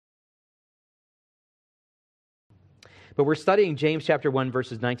But we're studying James chapter 1,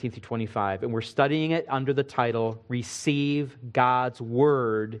 verses 19 through 25, and we're studying it under the title, Receive God's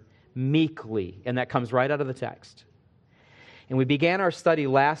Word Meekly, and that comes right out of the text. And we began our study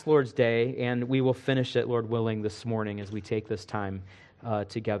last Lord's Day, and we will finish it, Lord willing, this morning as we take this time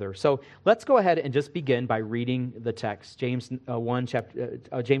together. So let's go ahead and just begin by reading the text, James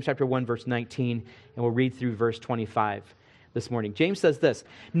chapter 1, verse 19, and we'll read through verse 25 this morning. James says this,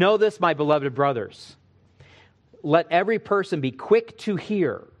 "Know this, my beloved brothers. Let every person be quick to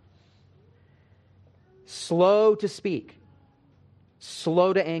hear, slow to speak,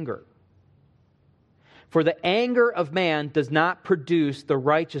 slow to anger. For the anger of man does not produce the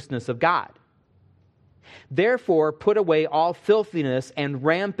righteousness of God. Therefore, put away all filthiness and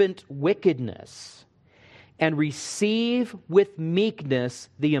rampant wickedness, and receive with meekness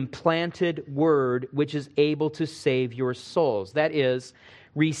the implanted word which is able to save your souls." That is,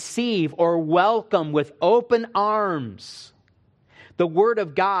 receive or welcome with open arms the word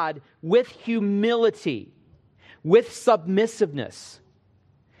of God with humility, with submissiveness.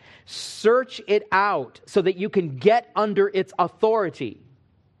 Search it out so that you can get under its authority.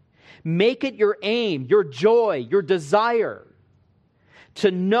 Make it your aim, your joy, your desire to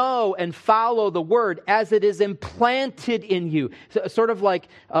know and follow the word as it is implanted in you. Sort of like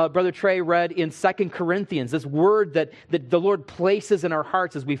Brother Trey read in 2 Corinthians, this word that the Lord places in our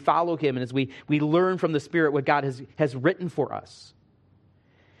hearts as we follow Him and as we learn from the Spirit what God has written for us.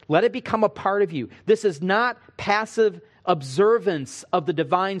 Let it become a part of you. This is not passive observance of the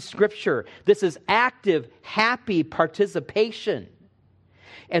divine Scripture. This is active, happy participation.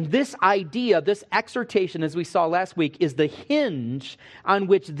 And this idea, this exhortation, as we saw last week, is the hinge on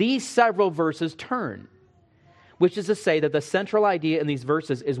which these several verses turn. Which is to say that the central idea in these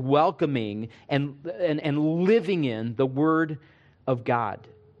verses is welcoming and living in the Word of God.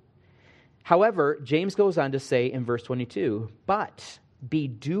 However, James goes on to say in verse 22, "But be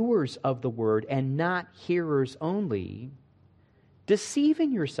doers of the word and not hearers only,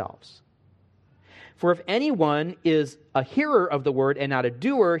 deceiving yourselves. For if anyone is a hearer of the word and not a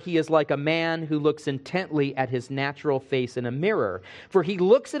doer, he is like a man who looks intently at his natural face in a mirror. For he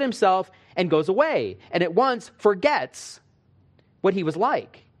looks at himself and goes away, and at once forgets what he was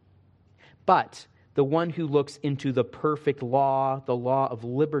like. But the one who looks into the perfect law, the law of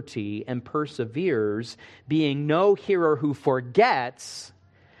liberty, and perseveres, being no hearer who forgets,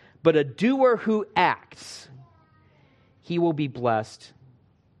 but a doer who acts, he will be blessed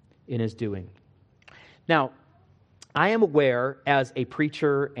in his doing." Now, I am aware as a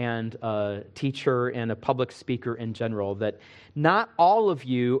preacher and a teacher and a public speaker in general that not all of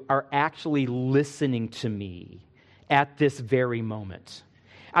you are actually listening to me at this very moment.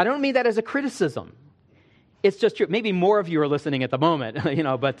 I don't mean that as a criticism. It's just true. Maybe more of you are listening at the moment,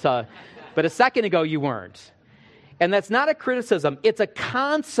 but a second ago you weren't. And that's not a criticism. It's a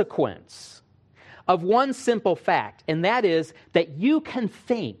consequence of one simple fact, and that is that you can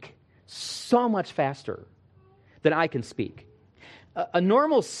think so much faster than I can speak. A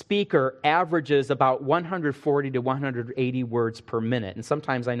normal speaker averages about 140 to 180 words per minute. And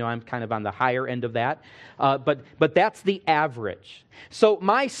sometimes I know I'm kind of on the higher end of that, but that's the average. So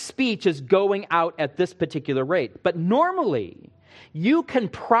my speech is going out at this particular rate. But normally, you can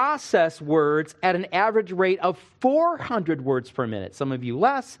process words at an average rate of 400 words per minute. Some of you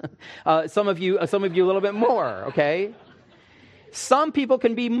less, some of you a little bit more, okay? Some people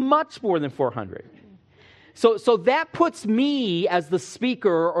can be much more than 400. So that puts me as the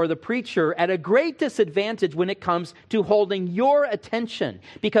speaker or the preacher at a great disadvantage when it comes to holding your attention,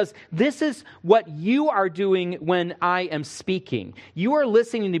 because this is what you are doing when I am speaking. You are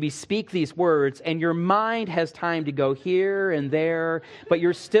listening to me speak these words, and your mind has time to go here and there, but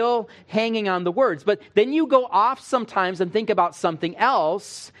you're still hanging on the words. But then you go off sometimes and think about something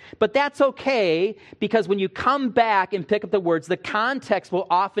else, but that's okay, because when you come back and pick up the words, the context will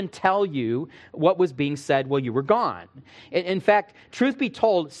often tell you what was being said while you were gone. In fact, truth be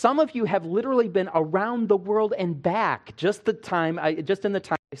told, some of you have literally been around the world and back just in the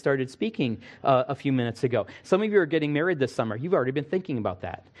time I started speaking a few minutes ago. Some of you are getting married this summer. You've already been thinking about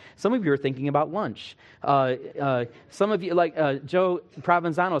that. Some of you are thinking about lunch. Some of you, like Joe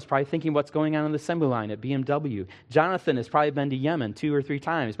Provenzano, is probably thinking what's going on the assembly line at BMW. Jonathan has probably been to Yemen 2 or 3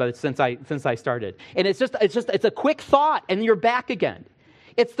 times since I started. And it's a quick thought, and you're back again.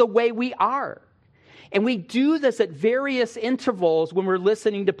 It's the way we are. And we do this at various intervals when we're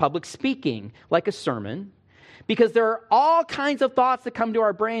listening to public speaking, like a sermon, because there are all kinds of thoughts that come to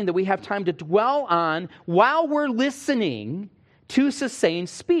our brain that we have time to dwell on while we're listening to sustain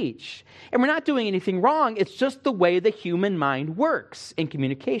speech. And we're not doing anything wrong. It's just the way the human mind works in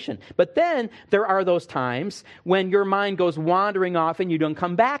communication. But then there are those times when your mind goes wandering off and you don't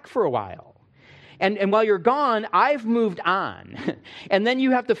come back for a while. And while you're gone, I've moved on. And then you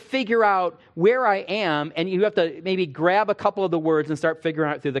have to figure out where I am, and you have to maybe grab a couple of the words and start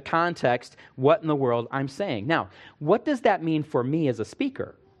figuring out through the context what in the world I'm saying. Now, what does that mean for me as a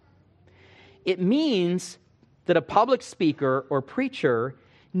speaker? It means that a public speaker or preacher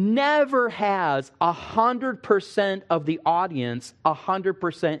never has 100% of the audience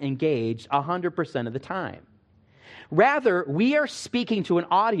 100% engaged 100% of the time. Rather, we are speaking to an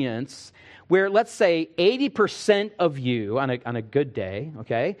audience where, let's say, 80% of you on a good day,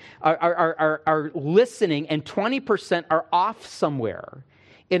 okay, are listening, and 20% are off somewhere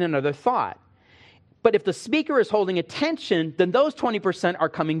in another thought. But if the speaker is holding attention, then those 20% are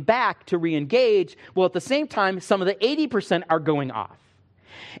coming back to re-engage. Well, at the same time, some of the 80% are going off.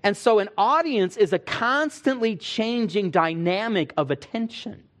 And so an audience is a constantly changing dynamic of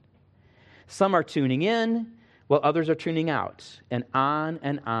attention. Some are tuning in, while others are tuning out, and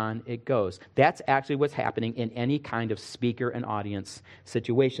on it goes. That's actually what's happening in any kind of speaker and audience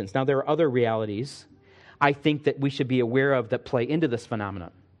situations. Now, there are other realities I think that we should be aware of that play into this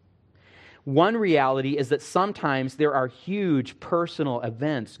phenomenon. One reality is that sometimes there are huge personal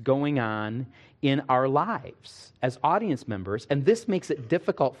events going on in our lives as audience members, and this makes it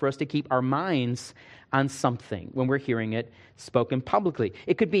difficult for us to keep our minds on something when we're hearing it spoken publicly.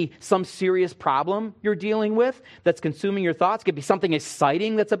 It could be some serious problem you're dealing with that's consuming your thoughts. It could be something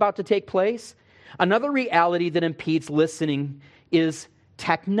exciting that's about to take place. Another reality that impedes listening is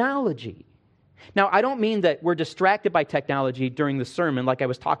technology. Now, I don't mean that we're distracted by technology during the sermon like I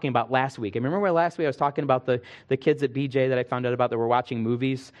was talking about last week. And remember last week I was talking about the kids at BJ that I found out about that were watching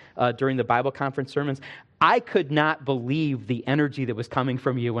movies during the Bible conference sermons? I could not believe the energy that was coming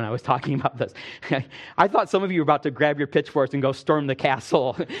from you when I was talking about this. I thought some of you were about to grab your pitchforks and go storm the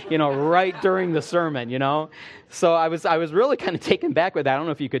castle, right during the sermon, So I was really kind of taken back with that. I don't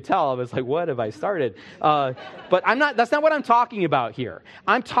know if you could tell. I was like, what have I started? But that's not what I'm talking about here.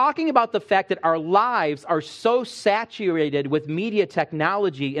 I'm talking about the fact that our lives are so saturated with media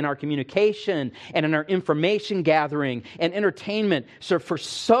technology in our communication and in our information gathering and entertainment for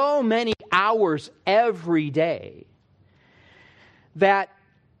so many hours every day that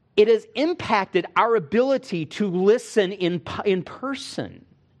it has impacted our ability to listen in person.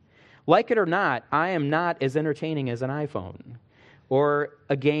 Like it or not, I am not as entertaining as an iPhone or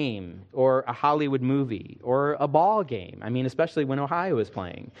a game or a Hollywood movie or a ball game. I mean, especially when Ohio is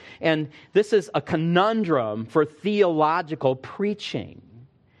playing. And this is a conundrum for theological preaching.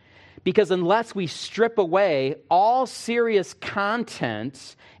 Because unless we strip away all serious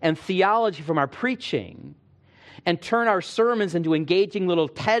content and theology from our preaching and turn our sermons into engaging little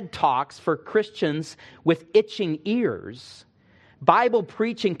TED Talks for Christians with itching ears, Bible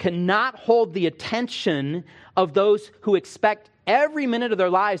preaching cannot hold the attention of those who expect every minute of their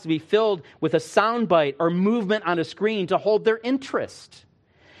lives to be filled with a soundbite or movement on a screen to hold their interest.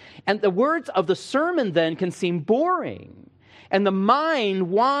 And the words of the sermon then can seem boring. And the mind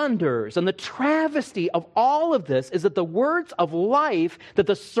wanders. And the travesty of all of this is that the words of life that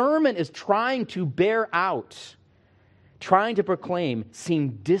the sermon is trying to bear out, trying to proclaim,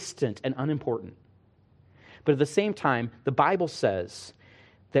 seem distant and unimportant. But at the same time, the Bible says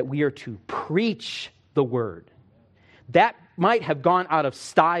that we are to preach the word. That might have gone out of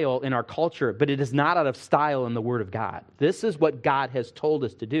style in our culture, but it is not out of style in the Word of God. This is what God has told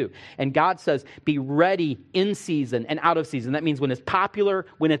us to do. And God says, be ready in season and out of season. That means when it's popular,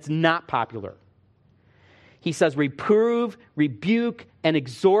 when it's not popular. He says, reprove, rebuke, and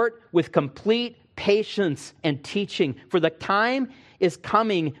exhort with complete patience and teaching. For the time is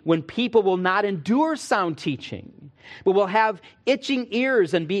coming when people will not endure sound teaching, but will have itching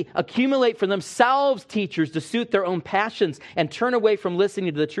ears and accumulate for themselves teachers to suit their own passions and turn away from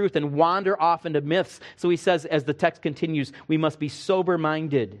listening to the truth and wander off into myths. So he says, as the text continues, we must be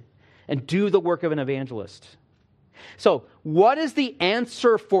sober-minded and do the work of an evangelist. So what is the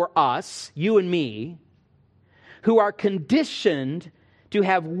answer for us, you and me, who are conditioned to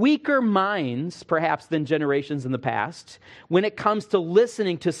have weaker minds, perhaps, than generations in the past, when it comes to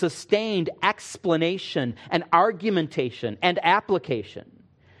listening to sustained explanation and argumentation and application,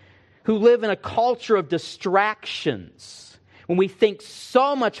 who live in a culture of distractions, when we think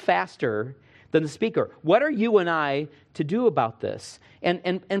so much faster than the speaker. What are you and I to do about this?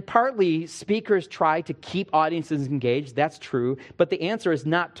 And partly speakers try to keep audiences engaged. That's true. But the answer is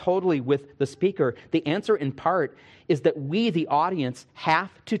not totally with the speaker. The answer in part is that we, the audience, have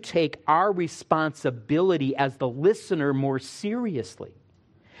to take our responsibility as the listener more seriously.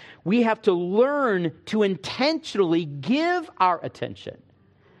 We have to learn to intentionally give our attention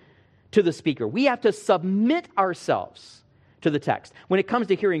to the speaker. We have to submit ourselves to the text. When it comes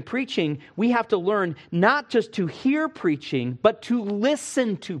to hearing preaching, we have to learn not just to hear preaching, but to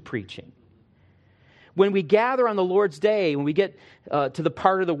listen to preaching. When we gather on the Lord's Day, when we get to the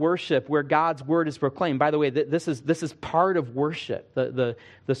part of the worship where God's word is proclaimed, by the way, this is part of worship. The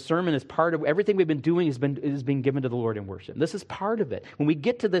sermon is part of everything we've been doing is being given to the Lord in worship. This is part of it. When we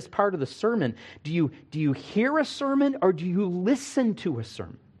get to this part of the sermon, do you hear a sermon or do you listen to a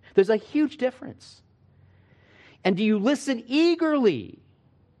sermon? There's a huge difference. And do you listen eagerly?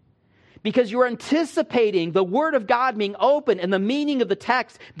 Because you're anticipating the Word of God being open and the meaning of the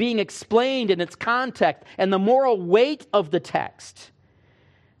text being explained in its context and the moral weight of the text.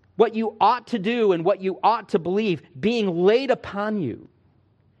 What you ought to do and what you ought to believe being laid upon you.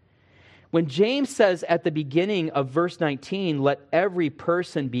 When James says at the beginning of verse 19, let every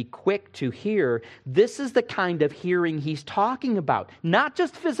person be quick to hear, this is the kind of hearing he's talking about. Not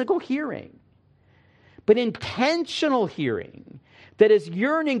just physical hearing, but intentional hearing that is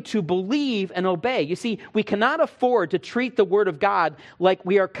yearning to believe and obey. You see, we cannot afford to treat the Word of God like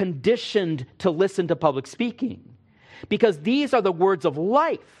we are conditioned to listen to public speaking, because these are the words of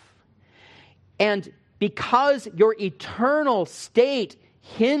life. And because your eternal state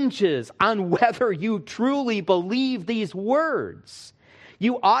hinges on whether you truly believe these words,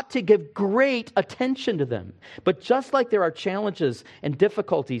 you ought to give great attention to them. But just like there are challenges and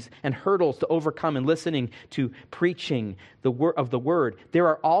difficulties and hurdles to overcome in listening to preaching of the Word, there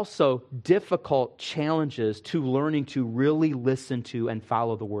are also difficult challenges to learning to really listen to and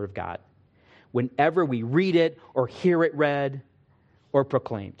follow the Word of God whenever we read it or hear it read or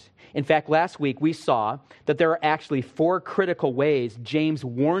proclaimed. In fact, last week we saw that there are actually 4 critical ways James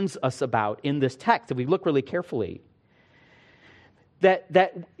warns us about in this text, if we look really carefully,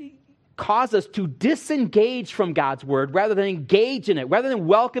 that cause us to disengage from God's word rather than engage in it, rather than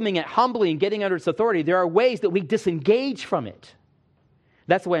welcoming it humbly and getting under its authority. There are ways that we disengage from it.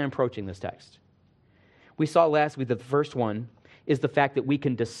 That's the way I'm approaching this text. We saw last week that the first one is the fact that we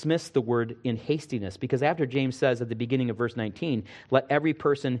can dismiss the word in hastiness, because after James says at the beginning of verse 19, let every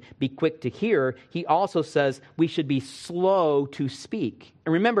person be quick to hear, he also says we should be slow to speak.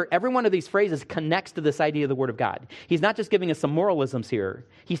 And remember, every one of these phrases connects to this idea of the Word of God. He's not just giving us some moralisms here.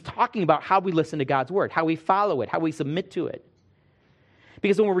 He's talking about how we listen to God's Word, how we follow it, how we submit to it.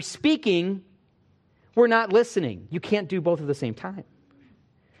 Because when we're speaking, we're not listening. You can't do both at the same time.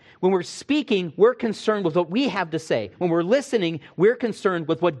 When we're speaking, we're concerned with what we have to say. When we're listening, we're concerned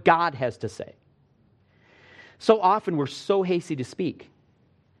with what God has to say. So often we're so hasty to speak.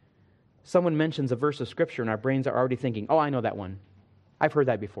 Someone mentions a verse of Scripture and our brains are already thinking, oh, I know that one. I've heard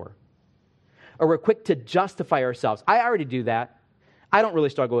that before. Or we're quick to justify ourselves. I already do that. I don't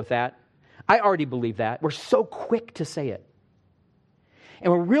really struggle with that. I already believe that. We're so quick to say it.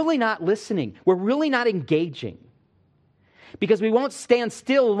 And we're really not listening. We're really not engaging. Because we won't stand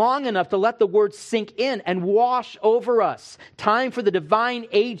still long enough to let the word sink in and wash over us. Time for the divine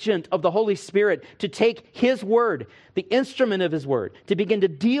agent of the Holy Spirit to take His word, the instrument of His word, to begin to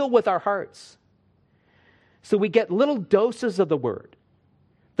deal with our hearts. So we get little doses of the word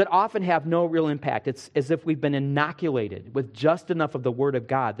that often have no real impact. It's as if we've been inoculated with just enough of the Word of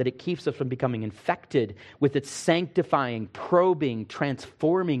God that it keeps us from becoming infected with its sanctifying, probing,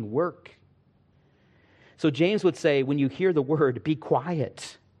 transforming work. So James would say, when you hear the word, be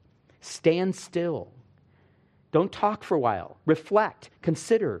quiet. Stand still. Don't talk for a while. Reflect.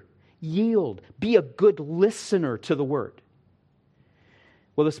 Consider. Yield. Be a good listener to the word.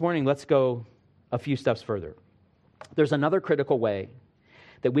 Well, this morning, let's go a few steps further. There's another critical way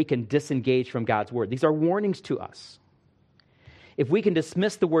that we can disengage from God's word. These are warnings to us. If we can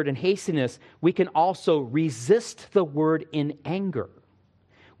dismiss the word in hastiness, we can also resist the word in anger.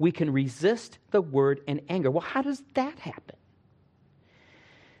 We can resist the word in anger. Well, how does that happen?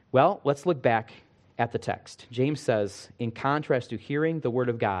 Well, let's look back at the text. James says, in contrast to hearing the word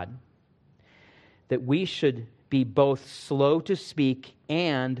of God, that we should be both slow to speak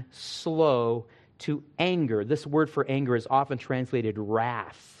and slow to anger. This word for anger is often translated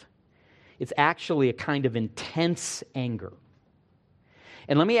wrath. It's actually a kind of intense anger.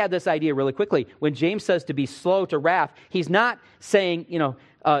 And let me add this idea really quickly. When James says to be slow to wrath, he's not saying,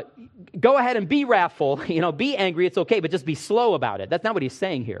 go ahead and be wrathful, be angry, it's okay, but just be slow about it. That's not what he's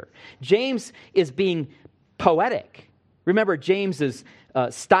saying here. James is being poetic. Remember, James is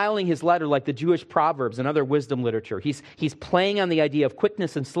styling his letter like the Jewish Proverbs and other wisdom literature. He's playing on the idea of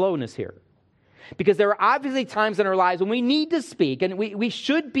quickness and slowness here. Because there are obviously times in our lives when we need to speak, and we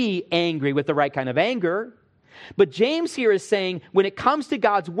should be angry with the right kind of anger. But James here is saying, when it comes to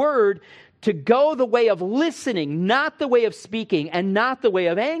God's word, to go the way of listening, not the way of speaking, and not the way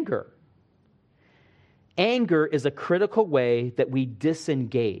of anger. Anger is a critical way that we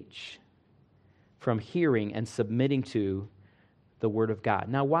disengage from hearing and submitting to the Word of God.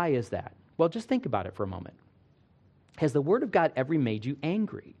 Now, why is that? Well, just think about it for a moment. Has the Word of God ever made you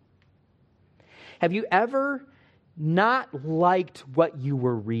angry? Have you ever not liked what you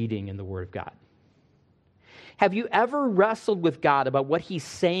were reading in the Word of God? Have you ever wrestled with God about what He's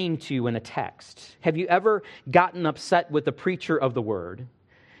saying to you in a text? Have you ever gotten upset with the preacher of the Word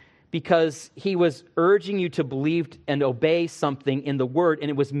because he was urging you to believe and obey something in the Word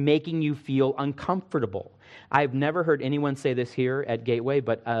and it was making you feel uncomfortable? I've never heard anyone say this here at Gateway,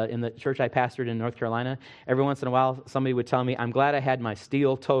 but in the church I pastored in North Carolina, every once in a while somebody would tell me, I'm glad I had my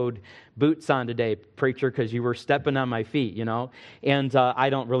steel-toed boots on today, preacher, because you were stepping on my feet, And I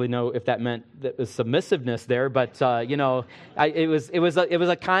don't really know if that meant the submissiveness there, but, it was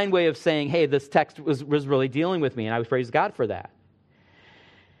a kind way of saying, hey, this text was really dealing with me, and I would praise God for that.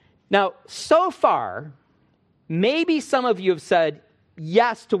 Now, so far, maybe some of you have said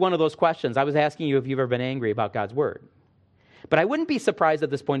yes to one of those questions. I was asking you if you've ever been angry about God's word. But I wouldn't be surprised at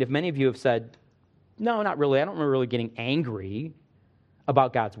this point if many of you have said, no, not really. I don't remember really getting angry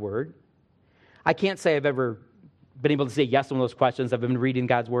about God's word. I can't say I've ever been able to say yes to one of those questions. I've been reading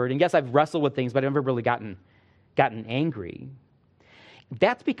God's word. And yes, I've wrestled with things, but I've never really gotten angry.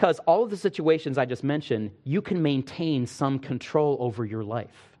 That's because all of the situations I just mentioned, you can maintain some control over your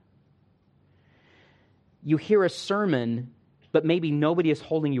life. You hear a sermon, but maybe nobody is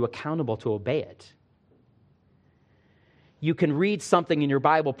holding you accountable to obey it. You can read something in your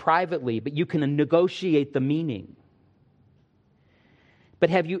Bible privately, but you can negotiate the meaning.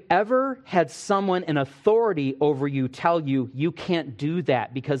 But have you ever had someone in authority over you tell you, you can't do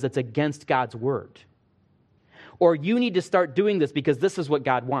that because it's against God's word? Or you need to start doing this because this is what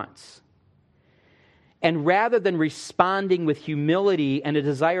God wants? And rather than responding with humility and a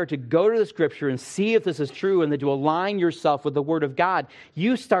desire to go to the Scripture and see if this is true and then to align yourself with the Word of God,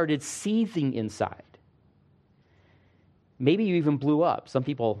 you started seething inside. Maybe you even blew up. Some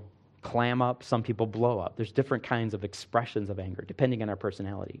people clam up, some people blow up. There's different kinds of expressions of anger depending on our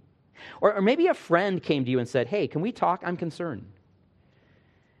personality. Or maybe a friend came to you and said, hey, can we talk? I'm concerned.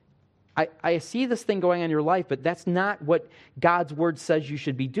 I see this thing going on in your life, but that's not what God's word says you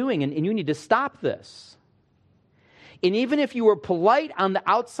should be doing, and you need to stop this. And even if you were polite on the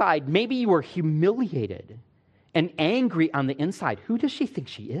outside, maybe you were humiliated and angry on the inside. Who does she think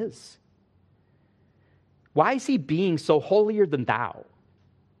she is? Why is he being so holier than thou?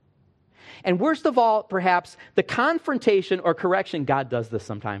 And worst of all, perhaps, the confrontation or correction, God does this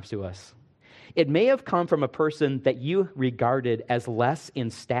sometimes to us. It may have come from a person that you regarded as less in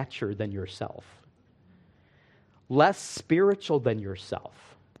stature than yourself, less spiritual than yourself.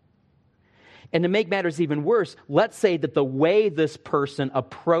 And to make matters even worse, let's say that the way this person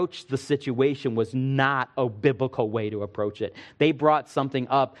approached the situation was not a biblical way to approach it. They brought something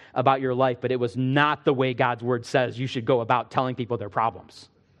up about your life, but it was not the way God's word says you should go about telling people their problems.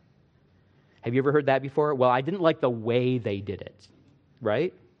 Have you ever heard that before? Well, I didn't like the way they did it,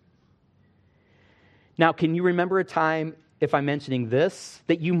 right? Now, can you remember a time, if I'm mentioning this,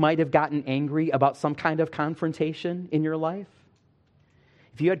 that you might have gotten angry about some kind of confrontation in your life?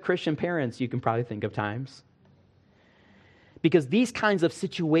 If you had Christian parents, you can probably think of times. Because these kinds of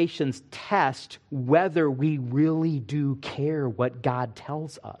situations test whether we really do care what God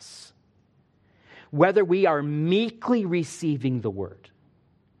tells us. Whether we are meekly receiving the word.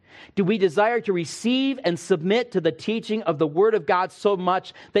 Do we desire to receive and submit to the teaching of the Word of God so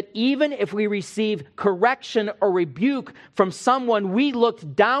much that even if we receive correction or rebuke from someone we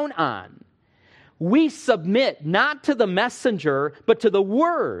looked down on, we submit not to the messenger, but to the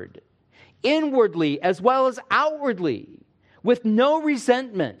Word, inwardly as well as outwardly, with no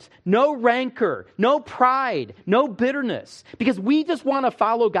resentment, no rancor, no pride, no bitterness, because we just want to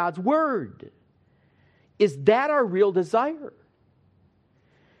follow God's Word? Is that our real desire?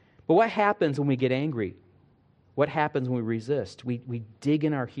 But what happens when we get angry? What happens when we resist? We dig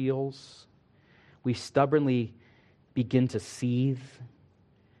in our heels. We stubbornly begin to seethe.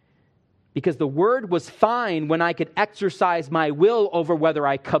 Because the word was fine when I could exercise my will over whether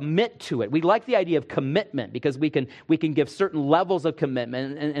I commit to it. We like the idea of commitment because we can give certain levels of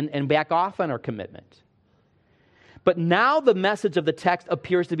commitment and back off on our commitment. But now the message of the text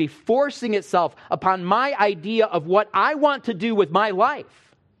appears to be forcing itself upon my idea of what I want to do with my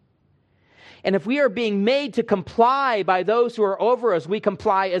life. And if we are being made to comply by those who are over us, we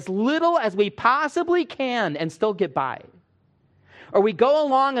comply as little as we possibly can and still get by. Or we go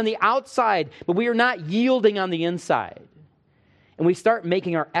along on the outside, but we are not yielding on the inside. And we start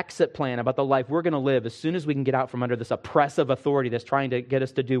making our exit plan about the life we're going to live as soon as we can get out from under this oppressive authority that's trying to get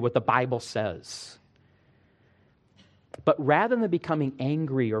us to do what the Bible says. But rather than becoming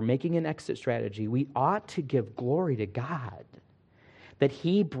angry or making an exit strategy, we ought to give glory to God that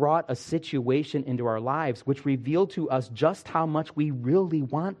He brought a situation into our lives which revealed to us just how much we really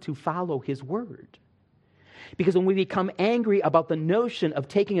want to follow His word. Because when we become angry about the notion of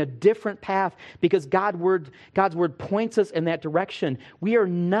taking a different path because God's word points us in that direction, we are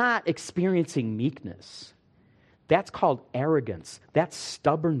not experiencing meekness. That's called arrogance. That's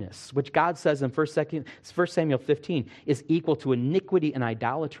stubbornness, which God says in 1 Samuel 15 is equal to iniquity and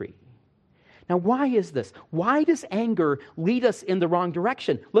idolatry. Now, why is this? Why does anger lead us in the wrong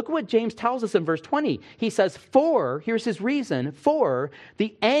direction? Look at what James tells us in verse 20. He says, here's his reason, for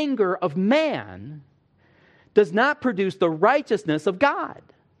the anger of man does not produce the righteousness of God.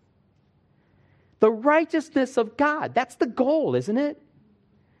 The righteousness of God. That's the goal, isn't it?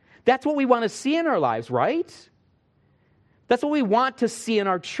 That's what we want to see in our lives, right? That's what we want to see in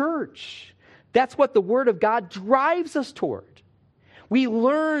our church. That's what the Word of God drives us toward. We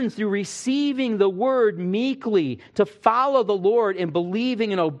learn through receiving the Word meekly to follow the Lord in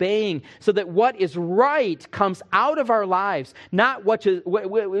believing and obeying so that what is right comes out of our lives, not what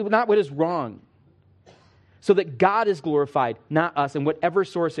is wrong. So that God is glorified, not us, and whatever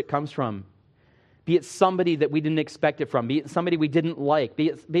source it comes from. Be it somebody that we didn't expect it from, be it somebody we didn't like,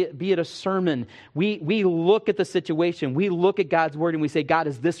 be it a sermon. We look at the situation, we look at God's word and we say, God,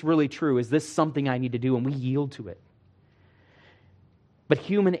 is this really true? Is this something I need to do? And we yield to it. But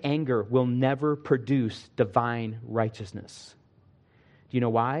human anger will never produce divine righteousness. Do you know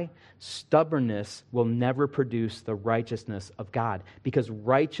why? Stubbornness will never produce the righteousness of God, because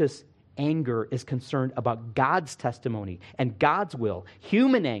righteous anger is concerned about God's testimony and God's will.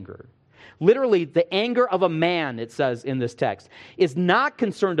 Human anger, literally the anger of a man, it says in this text, is not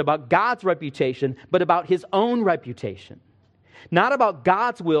concerned about God's reputation, but about his own reputation. Not about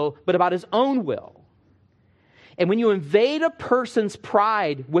God's will, but about his own will. And when you invade a person's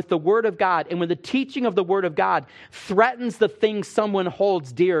pride with the Word of God, and when the teaching of the Word of God threatens the things someone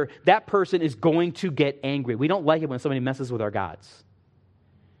holds dear, that person is going to get angry. We don't like it when somebody messes with our gods.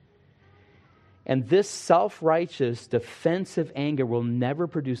 And this self-righteous, defensive anger will never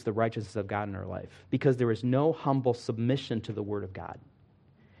produce the righteousness of God in our life, because there is no humble submission to the Word of God.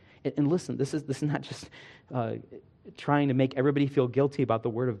 And listen, this is not just trying to make everybody feel guilty about the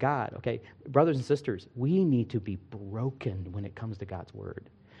Word of God, okay? Brothers and sisters, we need to be broken when it comes to God's Word.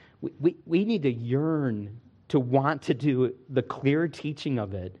 We need to yearn to want to do the clear teaching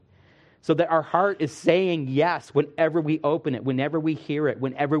of it, so that our heart is saying yes whenever we open it, whenever we hear it,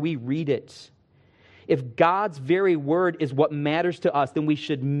 whenever we read it. If God's very word is what matters to us, then we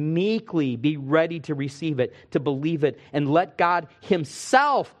should meekly be ready to receive it, to believe it, and let God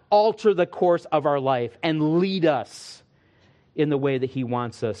Himself alter the course of our life and lead us in the way that He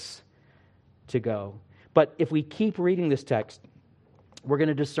wants us to go. But if we keep reading this text, we're going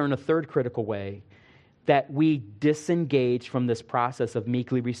to discern a third critical way that we disengage from this process of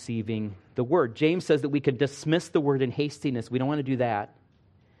meekly receiving the word. James says that we can dismiss the word in hastiness. We don't want to do that.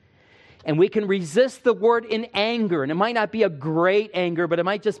 And we can resist the word in anger. And it might not be a great anger, but it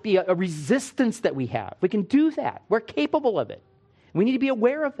might just be a resistance that we have. We can do that. We're capable of it. We need to be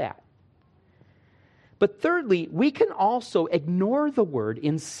aware of that. But thirdly, we can also ignore the word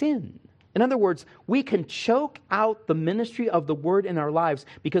in sin. In other words, we can choke out the ministry of the word in our lives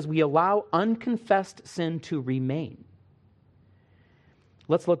because we allow unconfessed sin to remain.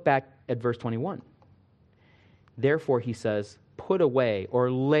 Let's look back at verse 21. Therefore, he says, put away or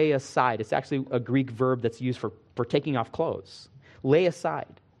lay aside. It's actually a Greek verb that's used for taking off clothes. Lay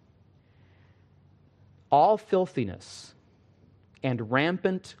aside all filthiness and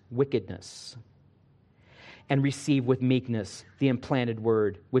rampant wickedness, and receive with meekness the implanted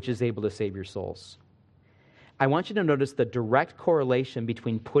word, which is able to save your souls. I want you to notice the direct correlation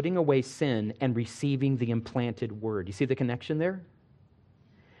between putting away sin and receiving the implanted word. You see the connection there?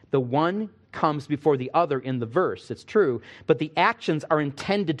 The one comes before the other in the verse, it's true, but the actions are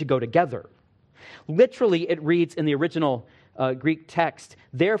intended to go together. Literally, it reads in the original Greek text,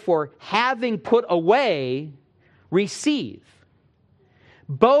 therefore, having put away, receive.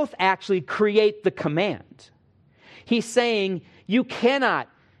 Both actually create the command. He's saying you cannot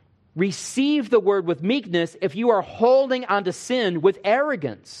receive the word with meekness if you are holding onto sin with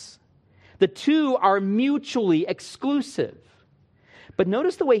arrogance. The two are mutually exclusive. But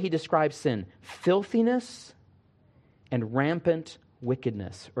notice the way he describes sin: filthiness and rampant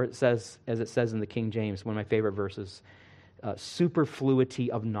wickedness. Or it says, as it says in the King James, one of my favorite verses,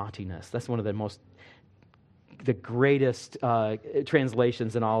 superfluity of naughtiness. That's one of the greatest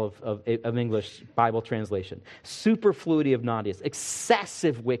translations in all of English Bible translation. Superfluity of naughtiness,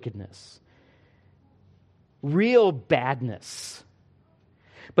 excessive wickedness, real badness.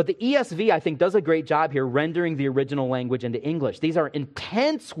 But the ESV, I think, does a great job here rendering the original language into English. These are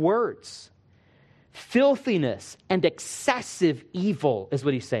intense words. Filthiness and excessive evil is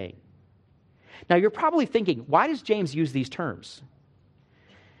what he's saying. Now, you're probably thinking, why does James use these terms?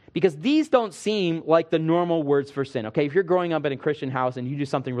 Because these don't seem like the normal words for sin. Okay, if you're growing up in a Christian house and you do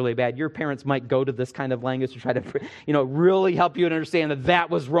something really bad, your parents might go to this kind of language to try to, really help you to understand that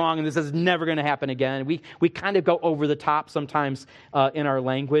was wrong and this is never going to happen again. We kind of go over the top sometimes in our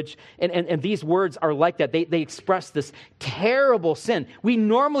language. And these words are like that. They express this terrible sin. We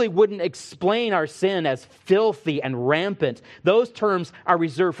normally wouldn't explain our sin as filthy and rampant. Those terms are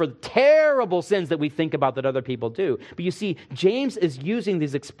reserved for the terrible sins that we think about that other people do. But you see, James is using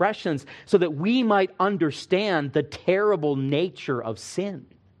these expressions so that we might understand the terrible nature of sin.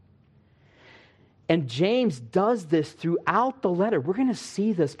 And James does this throughout the letter. We're going to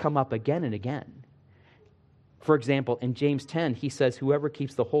see this come up again and again. For example, in James 10, he says, whoever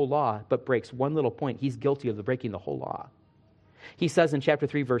keeps the whole law but breaks one little point, he's guilty of breaking the whole law. He says in chapter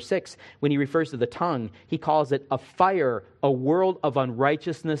 3, verse 6, when he refers to the tongue, he calls it a fire, a world of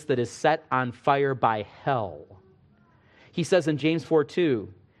unrighteousness that is set on fire by hell. He says in James 4:2,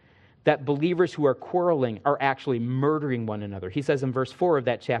 that believers who are quarreling are actually murdering one another. He says in verse 4 of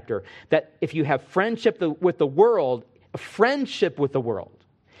that chapter that if you have friendship with the world,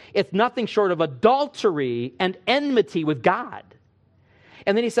 it's nothing short of adultery and enmity with God.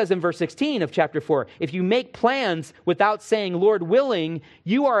 And then he says in verse 16 of chapter 4, if you make plans without saying, Lord willing,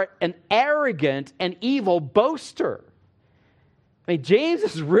 you are an arrogant and evil boaster. I mean, James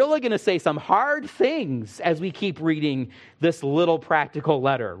is really going to say some hard things as we keep reading this little practical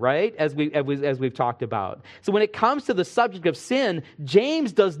letter, right? As we've talked about. So when it comes to the subject of sin,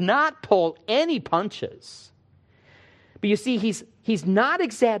 James does not pull any punches. But you see, he's not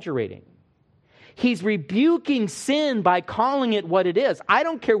exaggerating. He's rebuking sin by calling it what it is. I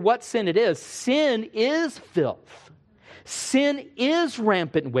don't care what sin it is. Sin is filth. Sin is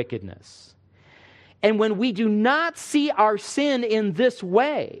rampant wickedness. And when we do not see our sin in this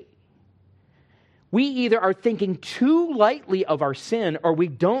way, we either are thinking too lightly of our sin or we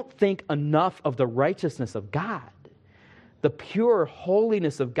don't think enough of the righteousness of God. The pure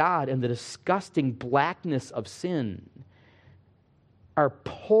holiness of God and the disgusting blackness of sin are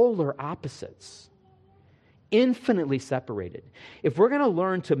polar opposites, infinitely separated. If we're going to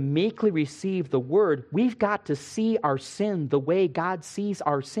learn to meekly receive the word, we've got to see our sin the way God sees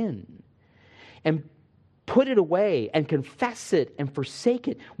our sin. And put it away and confess it and forsake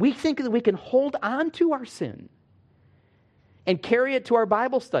it. We think that we can hold on to our sin and carry it to our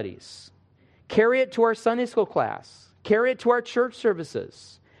Bible studies, carry it to our Sunday school class, carry it to our church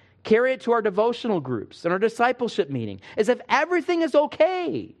services, carry it to our devotional groups and our discipleship meeting, as if everything is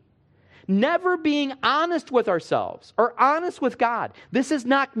okay. Never being honest with ourselves or honest with God. This is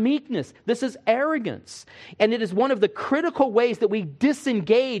not meekness. This is arrogance. And it is one of the critical ways that we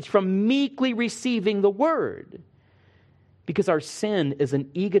disengage from meekly receiving the word. Because our sin is an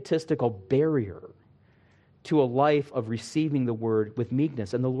egotistical barrier to a life of receiving the word with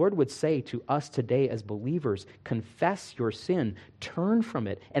meekness. And the Lord would say to us today as believers, confess your sin, turn from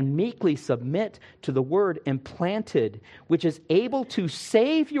it, and meekly submit to the word implanted, which is able to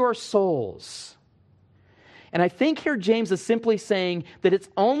save your souls. And I think here James is simply saying that it's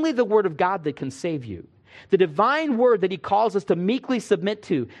only the word of God that can save you. The divine word that he calls us to meekly submit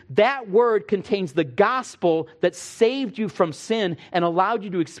to, that word contains the gospel that saved you from sin and allowed you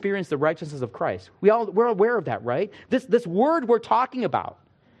to experience the righteousness of Christ. We're aware of that, right? This word we're talking about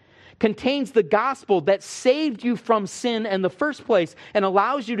contains the gospel that saved you from sin in the first place and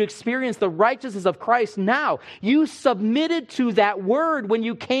allows you to experience the righteousness of Christ now. You submitted to that word when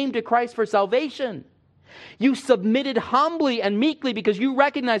you came to Christ for salvation. You submitted humbly and meekly because you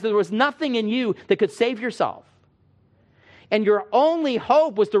recognized that there was nothing in you that could save yourself. And your only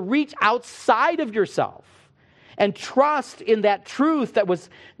hope was to reach outside of yourself and trust in that truth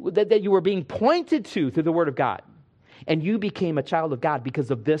that you were being pointed to through the Word of God. and you became a child of God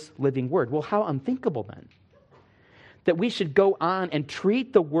because of this living word. Well, how unthinkable then that we should go on and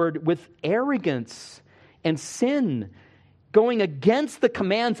treat the word with arrogance and sin, going against the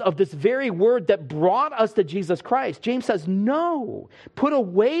commands of this very word that brought us to Jesus Christ. James says, no, put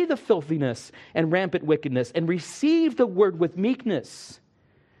away the filthiness and rampant wickedness and receive the word with meekness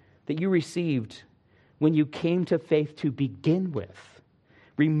that you received when you came to faith to begin with.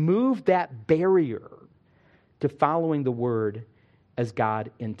 Remove that barrier to following the word as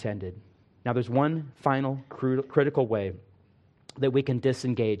God intended. Now, there's one final critical way that we can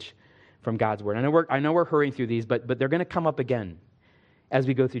disengage from God's word. I know we're hurrying through these, but they're going to come up again as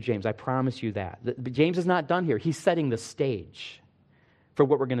we go through James. I promise you that. James is not done here. He's setting the stage for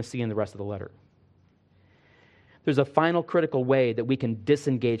what we're going to see in the rest of the letter. There's a final critical way that we can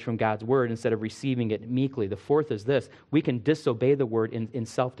disengage from God's word instead of receiving it meekly. The fourth is this: we can disobey the word in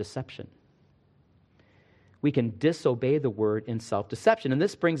self-deception. We can disobey the word in self-deception. And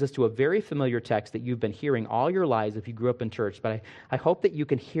this brings us to a very familiar text that you've been hearing all your lives if you grew up in church, but I hope that you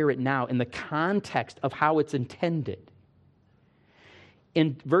can hear it now in the context of how it's intended.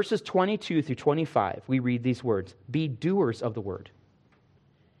 In verses 22 through 25, we read these words: be doers of the word,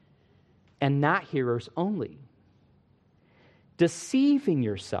 and not hearers only, deceiving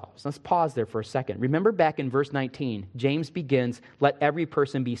yourselves. Let's pause there for a second. Remember back in verse 19, James begins, let every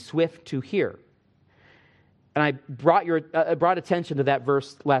person be swift to hear. And I brought attention to that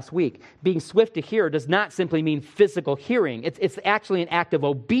verse last week. Being swift to hear does not simply mean physical hearing. It's actually an act of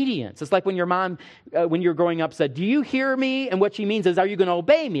obedience. It's like when your mom, when you're growing up, said, do you hear me? And what she means is, are you going to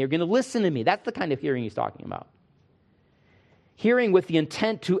obey me? Are you going to listen to me? That's the kind of hearing he's talking about. Hearing with the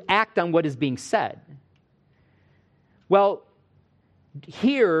intent to act on what is being said. Well,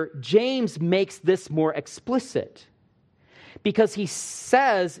 here, James makes this more explicit. Because he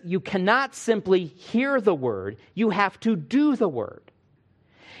says you cannot simply hear the word, you have to do the word.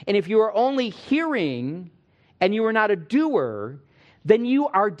 And if you are only hearing and you are not a doer, then you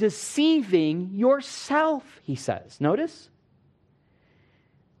are deceiving yourself, he says. Notice?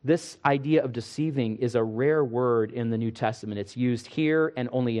 This idea of deceiving is a rare word in the New Testament. It's used here and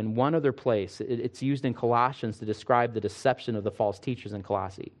only in one other place. It's used in Colossians to describe the deception of the false teachers in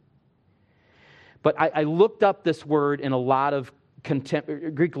Colossae. But I looked up this word in a lot of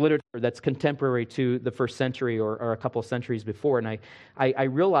Greek literature that's contemporary to the first century or a couple of centuries before, and I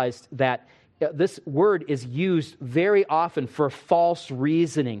realized that this word is used very often for false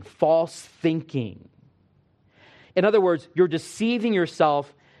reasoning, false thinking. In other words, you're deceiving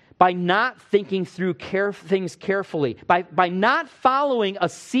yourself by not thinking through things carefully, by not following a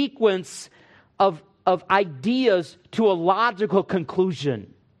sequence of ideas to a logical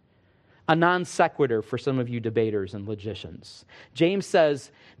conclusion. A non sequitur for some of you debaters and logicians. James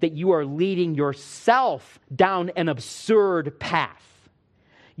says that you are leading yourself down an absurd path.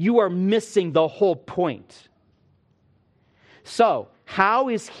 You are missing the whole point. So, how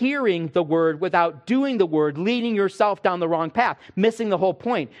is hearing the word without doing the word leading yourself down the wrong path, missing the whole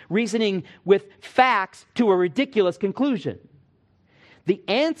point, reasoning with facts to a ridiculous conclusion? The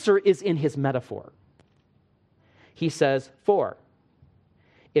answer is in his metaphor. He says, for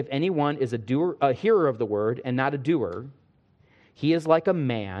if anyone is a hearer of the word and not a doer, he is like a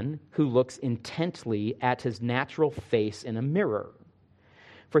man who looks intently at his natural face in a mirror.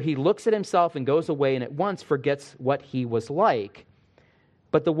 For he looks at himself and goes away and at once forgets what he was like.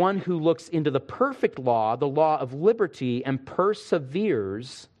 But the one who looks into the perfect law, the law of liberty, and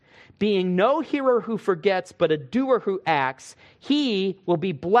perseveres, being no hearer who forgets, but a doer who acts, he will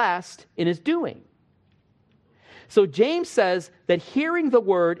be blessed in his doing. So James says that hearing the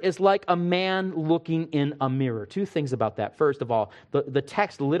word is like a man looking in a mirror. Two things about that. First of all, the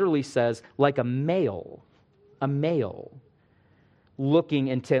text literally says like a male looking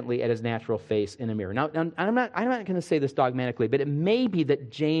intently at his natural face in a mirror. Now I'm not going to say this dogmatically, but it may be that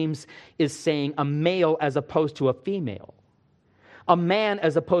James is saying a male as opposed to a female. A man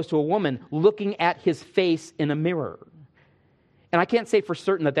as opposed to a woman looking at his face in a mirror. And I can't say for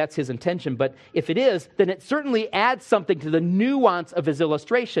certain that that's his intention, but if it is, then it certainly adds something to the nuance of his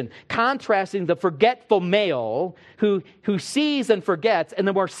illustration, contrasting the forgetful male who sees and forgets, and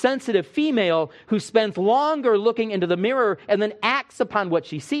the more sensitive female who spends longer looking into the mirror and then acts upon what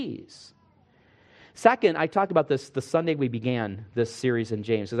she sees. Second, I talked about this the Sunday we began this series in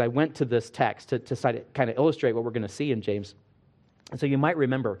James, as I went to this text to kind of illustrate what we're going to see in James. And so you might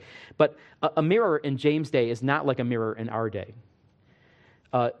remember, but a mirror in James' day is not like a mirror in our day.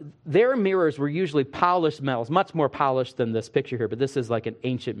 Their mirrors were usually polished metals, much more polished than this picture here, but this is like an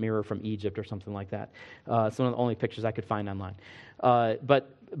ancient mirror from Egypt or something like that. It's one of the only pictures I could find online.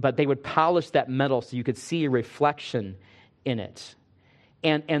 But they would polish that metal so you could see a reflection in it.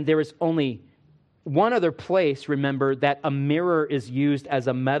 And there is only one other place, remember, that a mirror is used as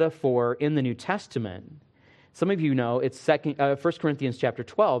a metaphor in the New Testament. Some of you know it's 1 Corinthians chapter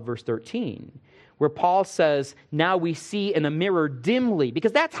 12, verse 13, where Paul says, now we see in a mirror dimly,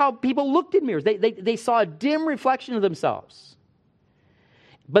 because that's how people looked in mirrors. They saw a dim reflection of themselves.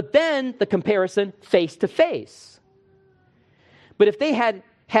 But then the comparison face to face. But if they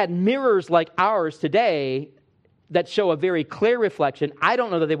had mirrors like ours today that show a very clear reflection, I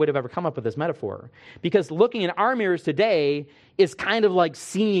don't know that they would have ever come up with this metaphor. Because looking in our mirrors today is kind of like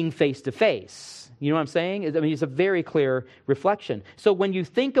seeing face to face. You know what I'm saying? I mean, it's a very clear reflection. So when you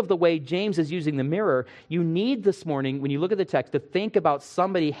think of the way James is using the mirror, you need this morning, when you look at the text, to think about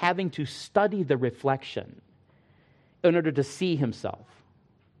somebody having to study the reflection in order to see himself.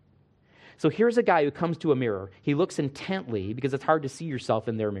 So here's a guy who comes to a mirror. He looks intently, because it's hard to see yourself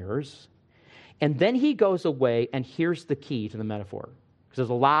in their mirrors. And then he goes away, and here's the key to the metaphor. Because there's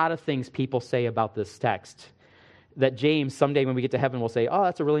a lot of things people say about this text that James, someday when we get to heaven, will say, oh,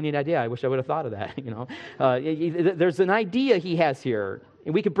 that's a really neat idea. I wish I would have thought of that. There's an idea he has here.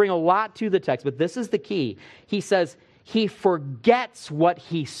 And we could bring a lot to the text, but this is the key. He says, he forgets what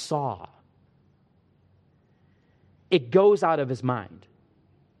he saw. It goes out of his mind.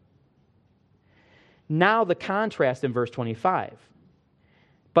 Now the contrast in verse 25.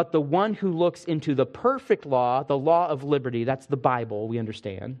 But the one who looks into the perfect law, the law of liberty, that's the Bible, we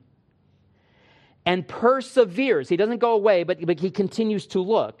understand, and perseveres. He doesn't go away, but he continues to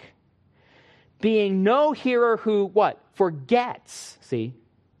look. Being no hearer who, what? Forgets, see?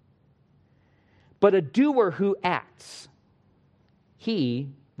 But a doer who acts. He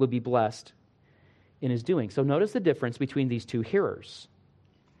will be blessed in his doing. So notice the difference between these two hearers.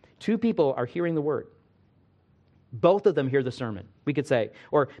 Two people are hearing the word. Both of them hear the sermon, we could say.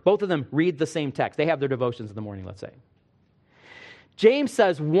 Or both of them read the same text. They have their devotions in the morning, let's say. James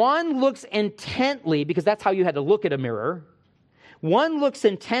says one looks intently, because that's how you had to look at a mirror. One looks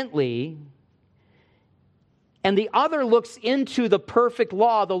intently, and the other looks into the perfect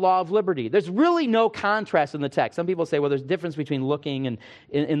law, the law of liberty. There's really no contrast in the text. Some people say, well, there's a difference between looking and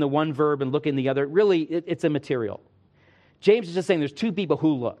in the one verb and looking in the other. Really, it's immaterial. James is just saying there's two people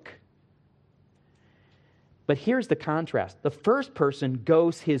who look. But here's the contrast. The first person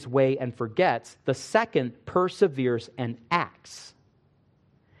goes his way and forgets. The second perseveres and acts.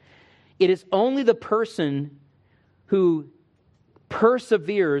 It is only the person who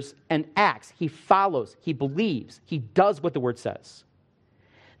perseveres and acts, he follows, he believes, he does what the word says,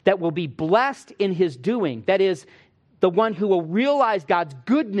 that will be blessed in his doing. That is, the one who will realize God's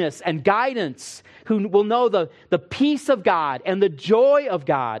goodness and guidance, who will know the peace of God and the joy of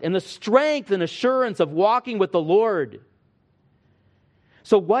God and the strength and assurance of walking with the Lord.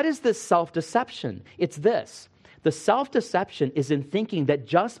 So what is this self-deception? It's this. The self-deception is in thinking that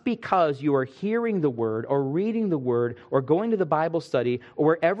just because you are hearing the word or reading the word or going to the Bible study or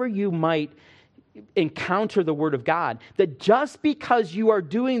wherever you might encounter the word of God, that just because you are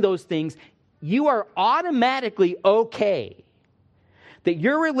doing those things, you are automatically okay. That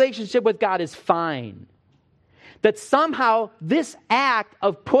your relationship with God is fine. That somehow this act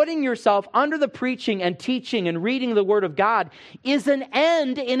of putting yourself under the preaching and teaching and reading the word of God is an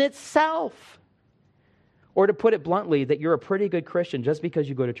end in itself. Or to put it bluntly, that you're a pretty good Christian just because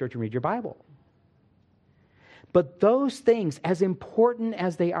you go to church and read your Bible. But those things, as important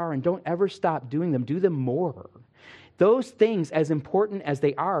as they are, and don't ever stop doing them, do them more. Those things, as important as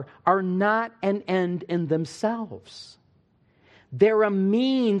they are not an end in themselves. They're a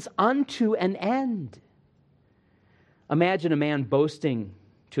means unto an end. Imagine a man boasting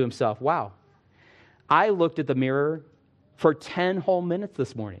to himself, wow, I looked at the mirror for 10 whole minutes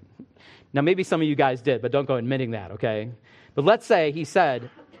this morning. Now, maybe some of you guys did, but don't go admitting that, okay? But let's say he said,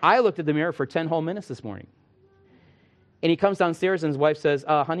 I looked at the mirror for 10 whole minutes this morning. And he comes downstairs and his wife says,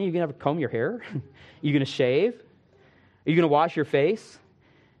 honey, you going to comb your hair? You going to shave? Are you going to wash your face?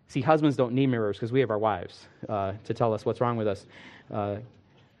 See, husbands don't need mirrors because we have our wives to tell us what's wrong with us.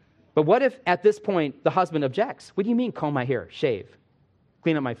 But what if at this point the husband objects? What do you mean comb my hair, shave,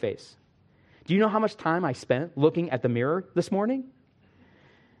 clean up my face? Do you know how much time I spent looking at the mirror this morning?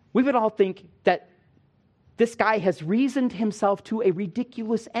 We would all think that this guy has reasoned himself to a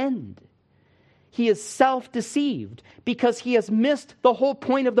ridiculous end. He is self-deceived because he has missed the whole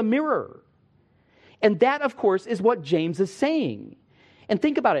point of the mirror. And that, of course, is what James is saying. And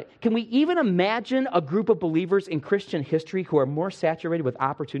think about it. Can we even imagine a group of believers in Christian history who are more saturated with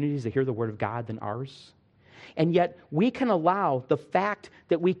opportunities to hear the Word of God than ours? And yet we can allow the fact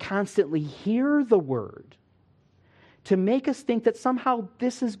that we constantly hear the Word to make us think that somehow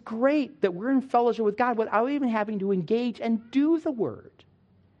this is great, that we're in fellowship with God without even having to engage and do the Word.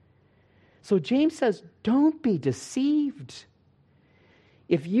 So James says, don't be deceived.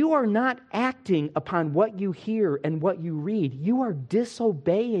 If you are not acting upon what you hear and what you read, you are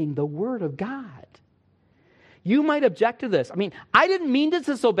disobeying the Word of God. You might object to this. I mean, I didn't mean to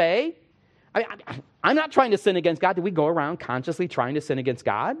disobey. I'm not trying to sin against God. Did we go around consciously trying to sin against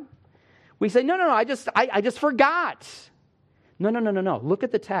God? We say, no, I just forgot. No. Look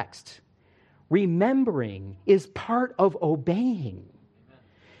at the text. Remembering is part of obeying.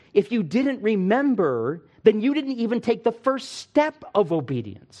 If you didn't remember, then you didn't even take the first step of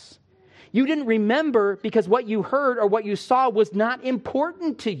obedience. You didn't remember because what you heard or what you saw was not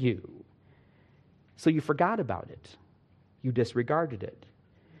important to you. So you forgot about it. You disregarded it.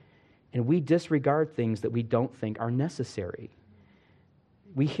 And we disregard things that we don't think are necessary.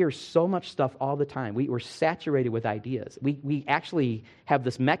 We hear so much stuff all the time. We're saturated with ideas. We actually have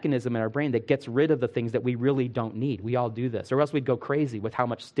this mechanism in our brain that gets rid of the things that we really don't need. We all do this. Or else we'd go crazy with how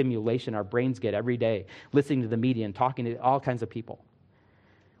much stimulation our brains get every day, listening to the media and talking to all kinds of people.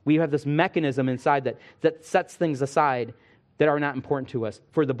 We have this mechanism inside that sets things aside that are not important to us.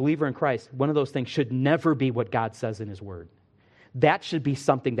 For the believer in Christ, one of those things should never be what God says in His Word. That should be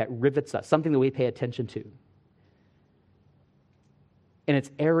something that rivets us, something that we pay attention to. And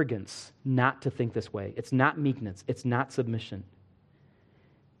it's arrogance not to think this way. It's not meekness. It's not submission.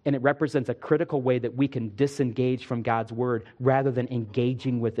 And it represents a critical way that we can disengage from God's Word rather than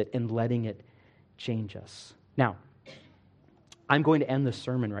engaging with it and letting it change us. Now, I'm going to end this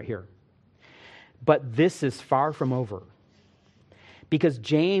sermon right here. But this is far from over. Because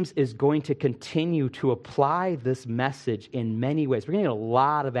James is going to continue to apply this message in many ways. We're going to get a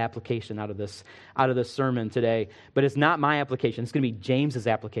lot of application out of this sermon today, but it's not my application. It's going to be James's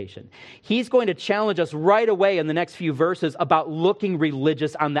application. He's going to challenge us right away in the next few verses about looking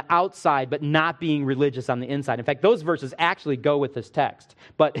religious on the outside, but not being religious on the inside. In fact, those verses actually go with this text,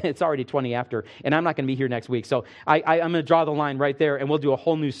 but it's already 20 after, and I'm not going to be here next week. So I'm going to draw the line right there, and we'll do a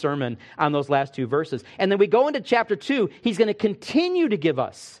whole new sermon on those last two verses. And then we go into chapter 2. He's going to continue to give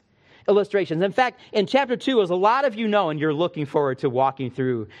us illustrations. In fact, in chapter 2, as a lot of you know, and you're looking forward to walking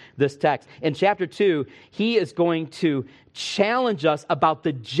through this text, in chapter 2, he is going to challenge us about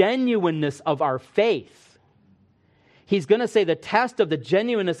the genuineness of our faith. He's going to say the test of the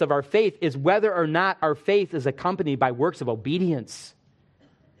genuineness of our faith is whether or not our faith is accompanied by works of obedience.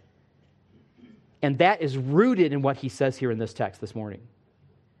 And that is rooted in what he says here in this text this morning.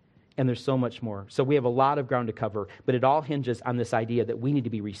 And there's so much more. So we have a lot of ground to cover, but it all hinges on this idea that we need to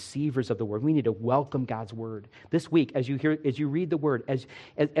be receivers of the Word. We need to welcome God's Word. This week, as you read the Word,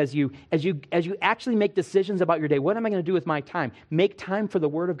 as you actually make decisions about your day, what am I going to do with my time? Make time for the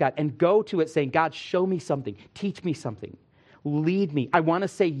Word of God and go to it saying, God, show me something. Teach me something. Lead me. I want to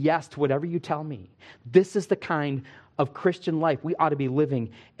say yes to whatever you tell me. This is the kind of Christian life we ought to be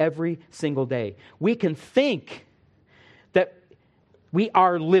living every single day. We can think that we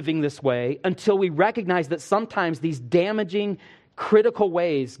are living this way until we recognize that sometimes these damaging, critical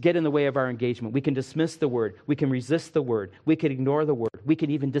ways get in the way of our engagement. We can dismiss the Word. We can resist the Word. We can ignore the Word. We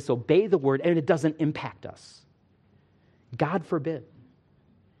can even disobey the Word, and it doesn't impact us. God forbid.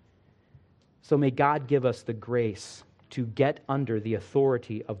 So may God give us the grace to get under the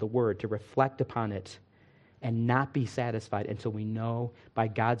authority of the Word, to reflect upon it, and not be satisfied until we know by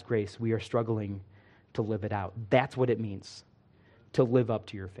God's grace we are struggling to live it out. That's what it means to live up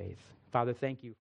to your faith. Father, thank you.